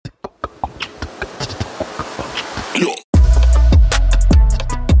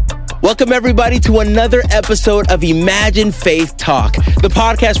Welcome, everybody, to another episode of Imagine Faith Talk, the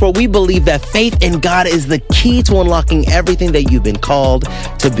podcast where we believe that faith in God is the key to unlocking everything that you've been called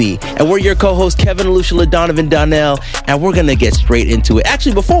to be. And we're your co-hosts, Kevin, Lucia, LaDonovan, Donnell, and we're going to get straight into it.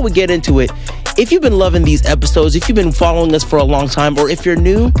 Actually, before we get into it, if you've been loving these episodes, if you've been following us for a long time, or if you're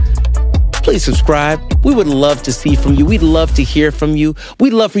new, please subscribe. We would love to see from you. We'd love to hear from you.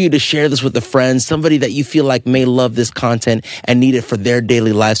 We'd love for you to share this with a friend, somebody that you feel like may love this content and need it for their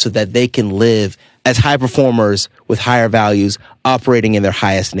daily life so that they can live as high performers with higher values, operating in their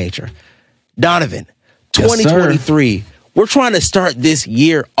highest nature. Donovan, 2023. We're trying to start this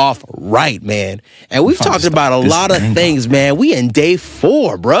year off right, man. And we've talked about a lot of things, man. We in day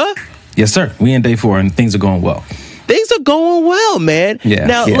 4, bruh. Yes, sir. We in day 4 and things are going well. Things are going well, man.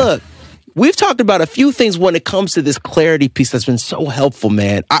 Now, look. We've talked about a few things when it comes to this clarity piece that's been so helpful,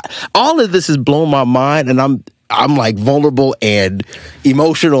 man. All of this has blown my mind, and I'm like vulnerable and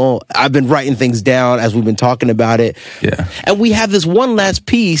emotional. I've been writing things down as we've been talking about it. Yeah. And we have this one last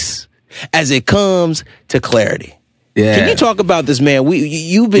piece as it comes to clarity. Yeah. Can you talk about this, man?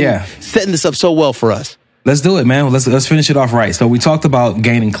 You've been setting this up so well for us. Let's do it, man. Let's finish it off right. So we talked about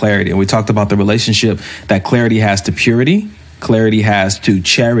gaining clarity, and we talked about the relationship that clarity has to purity, clarity has to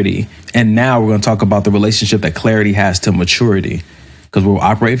charity, and now we're going to talk about the relationship that clarity has to maturity, because we're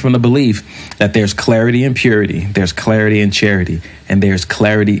operating from the belief that there's clarity in purity, there's clarity in charity, and there's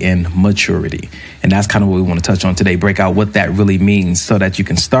clarity in maturity. And that's kind of what we want to touch on today, break out what that really means so that you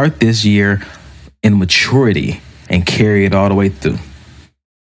can start this year in maturity and carry it all the way through.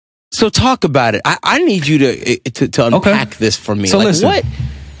 So talk about it. I need you to unpack this for me. So like, listen. What?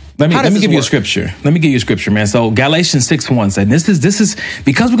 Let me give you a scripture. Let me give you a scripture, man. So Galatians 6:1 said, this is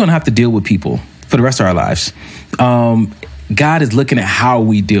because we're going to have to deal with people for the rest of our lives. God is looking at how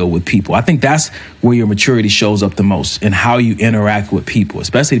we deal with people. I think that's where your maturity shows up the most, in how you interact with people,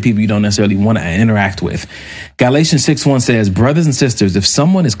 especially the people you don't necessarily want to interact with. Galatians 6:1 says, brothers and sisters, if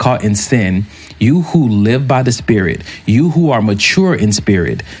someone is caught in sin, you who live by the Spirit, you who are mature in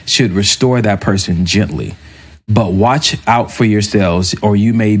spirit, should restore that person gently. But watch out for yourselves, or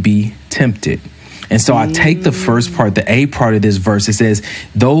you may be tempted. And so I take the first part, the A part of this verse. It says,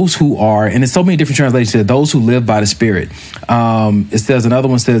 those who are, and there's so many different translations, it says, those who live by the Spirit. It says, another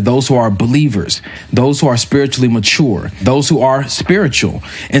one says, those who are believers, those who are spiritually mature, those who are spiritual.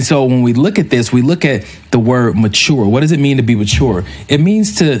 And so when we look at this, we look at the word mature. What does it mean to be mature? It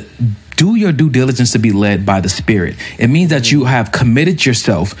means to do your due diligence to be led by the Spirit. It means that you have committed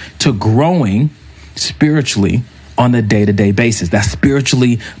yourself to growing spiritually on a day-to-day basis. That's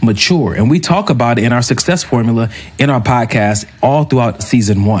spiritually mature. And we talk about it in our success formula in our podcast all throughout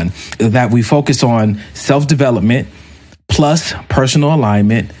season 1, that we focus on self-development plus personal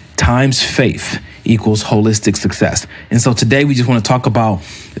alignment times faith equals holistic success. And so today we just want to talk about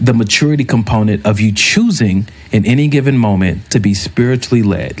the maturity component of you choosing in any given moment to be spiritually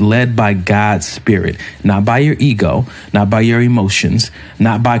led by God's Spirit, not by your ego, not by your emotions,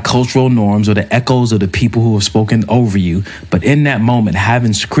 not by cultural norms or the echoes of the people who have spoken over you, but in that moment,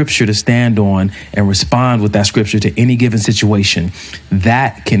 having scripture to stand on and respond with that scripture to any given situation.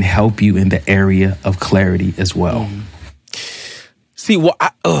 That can help you in the area of clarity as well. See,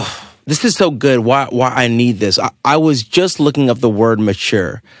 this is so good. Why I need this. I was just looking up the word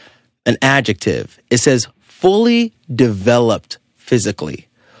mature, an adjective. It says fully developed physically,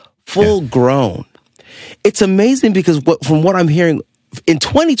 full grown. It's amazing because from what I'm hearing in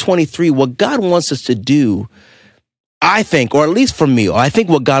 2023, what God wants us to do, I think, or at least for me, I think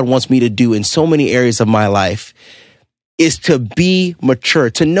what God wants me to do in so many areas of my life is to be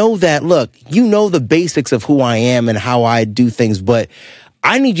mature, to know that, look, you know the basics of who I am and how I do things, but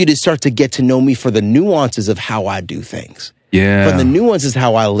I need you to start to get to know me for the nuances of how I do things. Yeah. For the nuances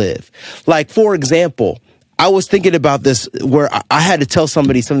how I live. Like, for example, I was thinking about this where I had to tell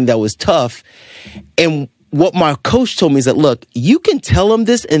somebody something that was tough. And what my coach told me is that, look, you can tell them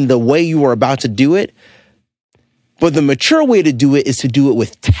this in the way you are about to do it, but the mature way to do it is to do it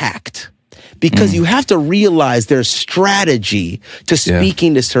with tact. Because you have to realize there's strategy to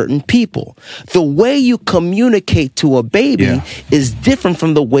speaking to certain people. The way you communicate to a baby is different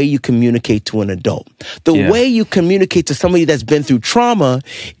from the way you communicate to an adult. The way you communicate to somebody that's been through trauma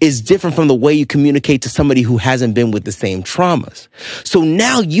is different from the way you communicate to somebody who hasn't been with the same traumas. So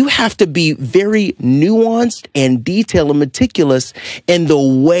now you have to be very nuanced and detailed and meticulous in the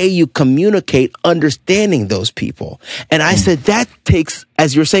way you communicate, understanding those people. And I said that takes,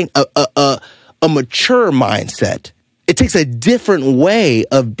 as you're saying, a mature mindset. It takes a different way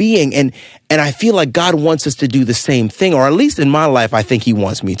of being. And I feel like God wants us to do the same thing, or at least in my life, I think he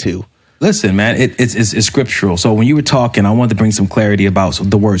wants me to. Listen, man, it's scriptural. So when you were talking, I wanted to bring some clarity about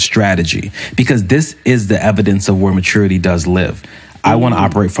the word strategy, because this is the evidence of where maturity does live. I want to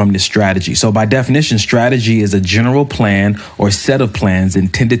operate from this strategy. So by definition, strategy is a general plan or set of plans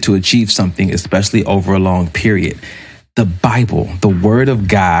intended to achieve something, especially over a long period. The Bible, the word of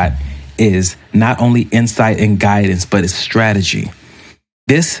God, is not only insight and guidance, but it's strategy.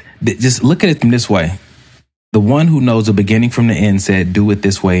 Just look at it from this way. The one who knows the beginning from the end said, do it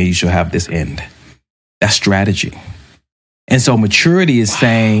this way and you shall have this end. That's strategy. And so maturity is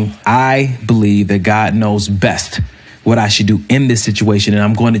saying, I believe that God knows best what I should do in this situation. And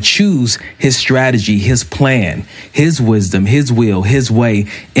I'm going to choose his strategy, his plan, his wisdom, his will, his way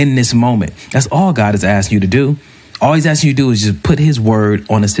in this moment. That's all God is asking you to do. All he's asking you to do is just put his word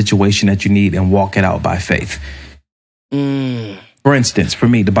on a situation that you need and walk it out by faith. For instance, for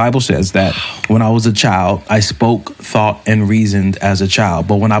me, the Bible says that when I was a child, I spoke, thought, and reasoned as a child.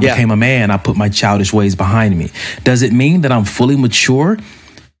 But when I became a man, I put my childish ways behind me. Does it mean that I'm fully mature?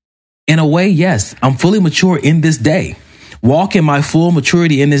 In a way, yes. I'm fully mature in this day. Walk in my full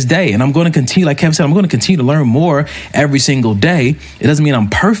maturity in this day. And I'm going to continue, like Kevin said, I'm going to continue to learn more every single day. It doesn't mean I'm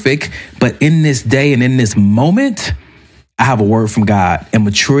perfect, but in this day and in this moment, I have a word from God, and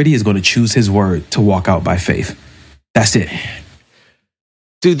maturity is going to choose his word to walk out by faith. That's it.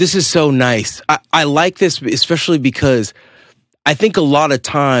 Dude, this is so nice. I like this, especially because I think a lot of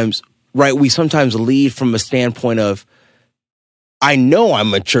times, right, we sometimes lead from a standpoint of, I know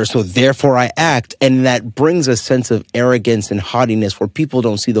I'm mature, so therefore I act. And that brings a sense of arrogance and haughtiness where people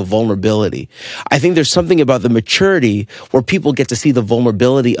don't see the vulnerability. I think there's something about the maturity where people get to see the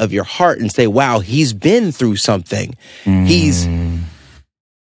vulnerability of your heart and say, wow, he's been through something. He's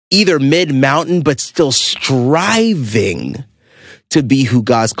either mid-mountain, but still striving to be who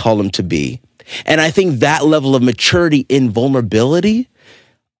God's called him to be. And I think that level of maturity in vulnerability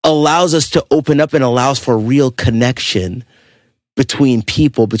allows us to open up and allows for real connection between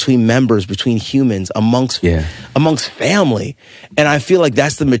people, between members, between humans, amongst family. And I feel like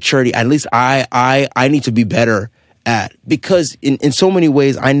that's the maturity, at least I need to be better at, because in so many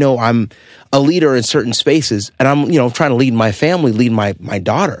ways, I know I'm a leader in certain spaces, and I'm, trying to lead my family, lead my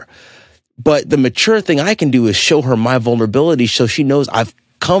daughter. But the mature thing I can do is show her my vulnerability so she knows I've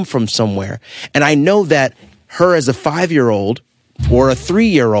come from somewhere. And I know that her as a 5-year-old or a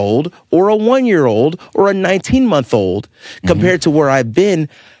 3-year-old or a 1-year-old or a 19-month-old compared to where I've been,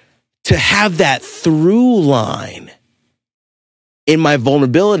 to have that through line in my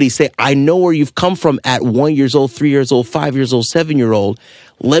vulnerability, say, I know where you've come from at 1 years old, 3 years old, 5 years old, 7-year-old.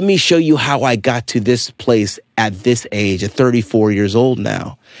 Let me show you how I got to this place at this age, at 34 years old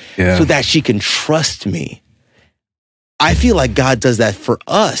now, so that she can trust me. I feel like God does that for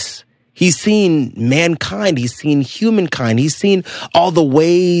us. He's seen mankind. He's seen humankind. He's seen all the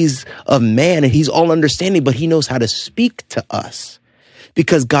ways of man, and he's all understanding, but he knows how to speak to us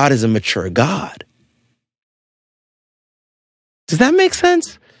because God is a mature God. Does that make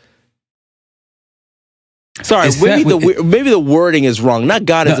sense? Sorry, maybe the wording is wrong. Not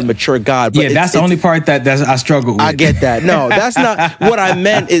God is a mature God. But that's the only part that I struggle with. I get that. No, that's not what I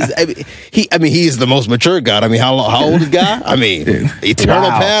meant. He is the most mature God. I mean, how old is God? I mean, eternal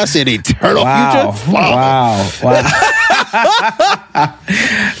past and eternal future. Wow.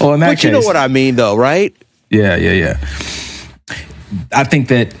 Well, in that case, you know what I mean, though, right? Yeah. I think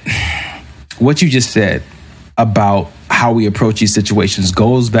that what you just said about how we approach these situations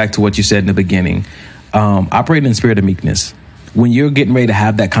goes back to what you said in the beginning. Operate in the spirit of meekness. When you're getting ready to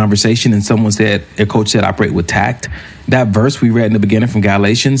have that conversation and someone said, a coach said, operate with tact, that verse we read in the beginning from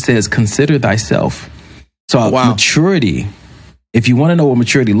Galatians says, consider thyself. So maturity, if you want to know what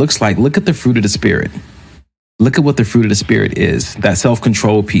maturity looks like, look at the fruit of the spirit. Look at what the fruit of the spirit is, that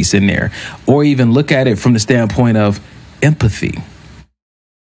self-control piece in there. Or even look at it from the standpoint of empathy.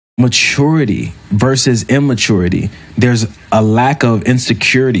 Maturity versus immaturity. There's a lack of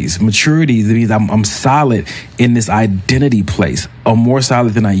insecurities. Maturity means I'm solid in this identity place, or more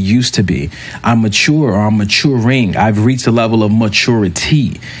solid than I used to be. I'm mature, or I'm maturing. I've reached a level of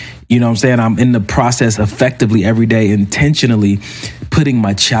maturity. You know what I'm saying? I'm in the process effectively every day, intentionally putting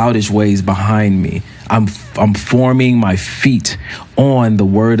my childish ways behind me. I'm forming my feet on the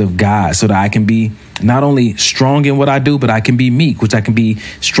word of God so that I can be not only strong in what I do, but I can be meek, which I can be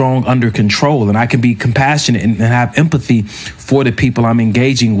strong under control, and I can be compassionate and have empathy for the people I'm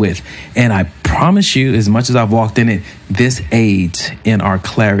engaging with. And I promise you, as much as I've walked in it, this aids in our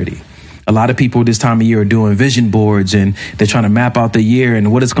clarity. A lot of people this time of year are doing vision boards and they're trying to map out the year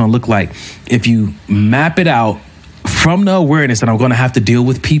and what it's going to look like. If you map it out from the awareness that I'm going to have to deal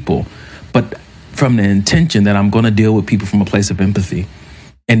with people, but from the intention that I'm going to deal with people from a place of empathy,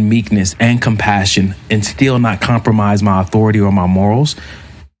 and meekness and compassion and still not compromise my authority or my morals,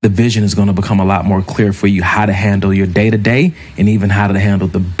 the vision is going to become a lot more clear for you how to handle your day to day and even how to handle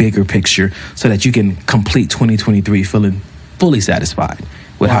the bigger picture so that you can complete 2023 feeling fully satisfied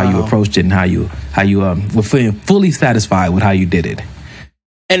with how you approached it and how you were feeling fully satisfied with how you did it.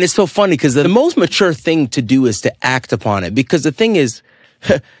 And it's so funny because the most mature thing to do is to act upon it. Because the thing is,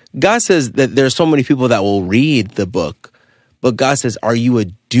 God says that there's so many people that will read the book, but God says, are you a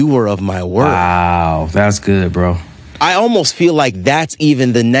doer of my word? Wow, that's good, bro. I almost feel like that's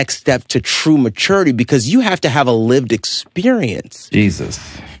even the next step to true maturity because you have to have a lived experience. Jesus.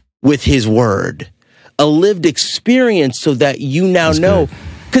 With his word. A lived experience so that you now know.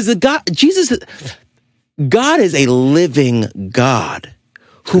 Because God is a living God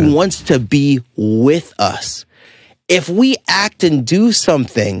who wants to be with us. If we act and do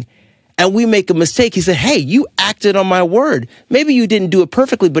something and we make a mistake, he said, hey, you acted on my word. Maybe you didn't do it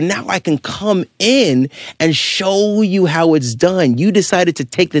perfectly, but now I can come in and show you how it's done. You decided to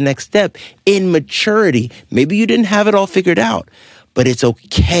take the next step in maturity. Maybe you didn't have it all figured out, but it's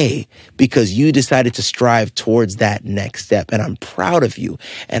okay because you decided to strive towards that next step. And I'm proud of you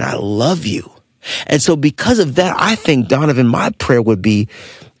and I love you. And so because of that, I think, Donovan, my prayer would be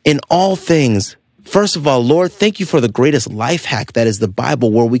in all things, first of all, Lord, thank you for the greatest life hack that is the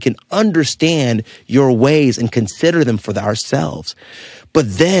Bible, where we can understand your ways and consider them for ourselves. But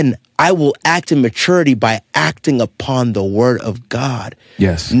then I will act in maturity by acting upon the word of God.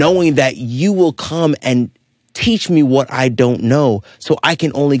 Yes. Knowing that you will come and teach me what I don't know so I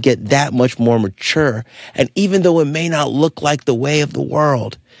can only get that much more mature. And even though it may not look like the way of the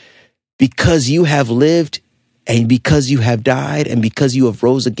world, because you have lived and because you have died and because you have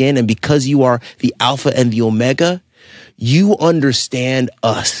rose again and because you are the Alpha and the Omega, you understand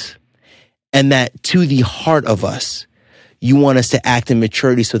us. And that to the heart of us, you want us to act in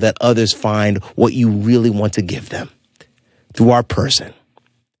maturity so that others find what you really want to give them through our person,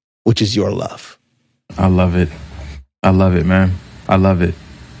 which is your love. I love it. I love it, man. I love it.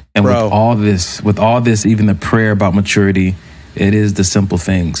 And Bro, with all this, even the prayer about maturity, it is the simple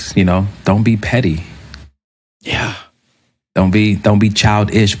things, don't be petty. Yeah. Don't be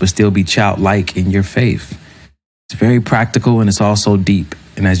childish, but still be childlike in your faith. It's very practical and it's also deep.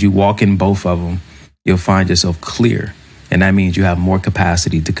 And as you walk in both of them, you'll find yourself clear. And that means you have more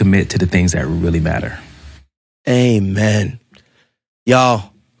capacity to commit to the things that really matter. Amen.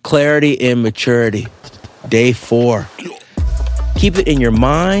 Y'all, clarity and maturity, day 4. Keep it in your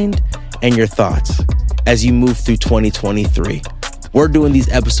mind and your thoughts as you move through 2023. We're doing these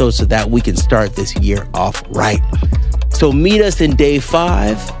episodes so that we can start this year off right. So meet us in day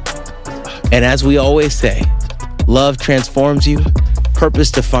 5. And as we always say, love transforms you, purpose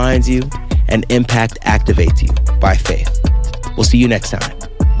defines you, and impact activates you by faith. We'll see you next time.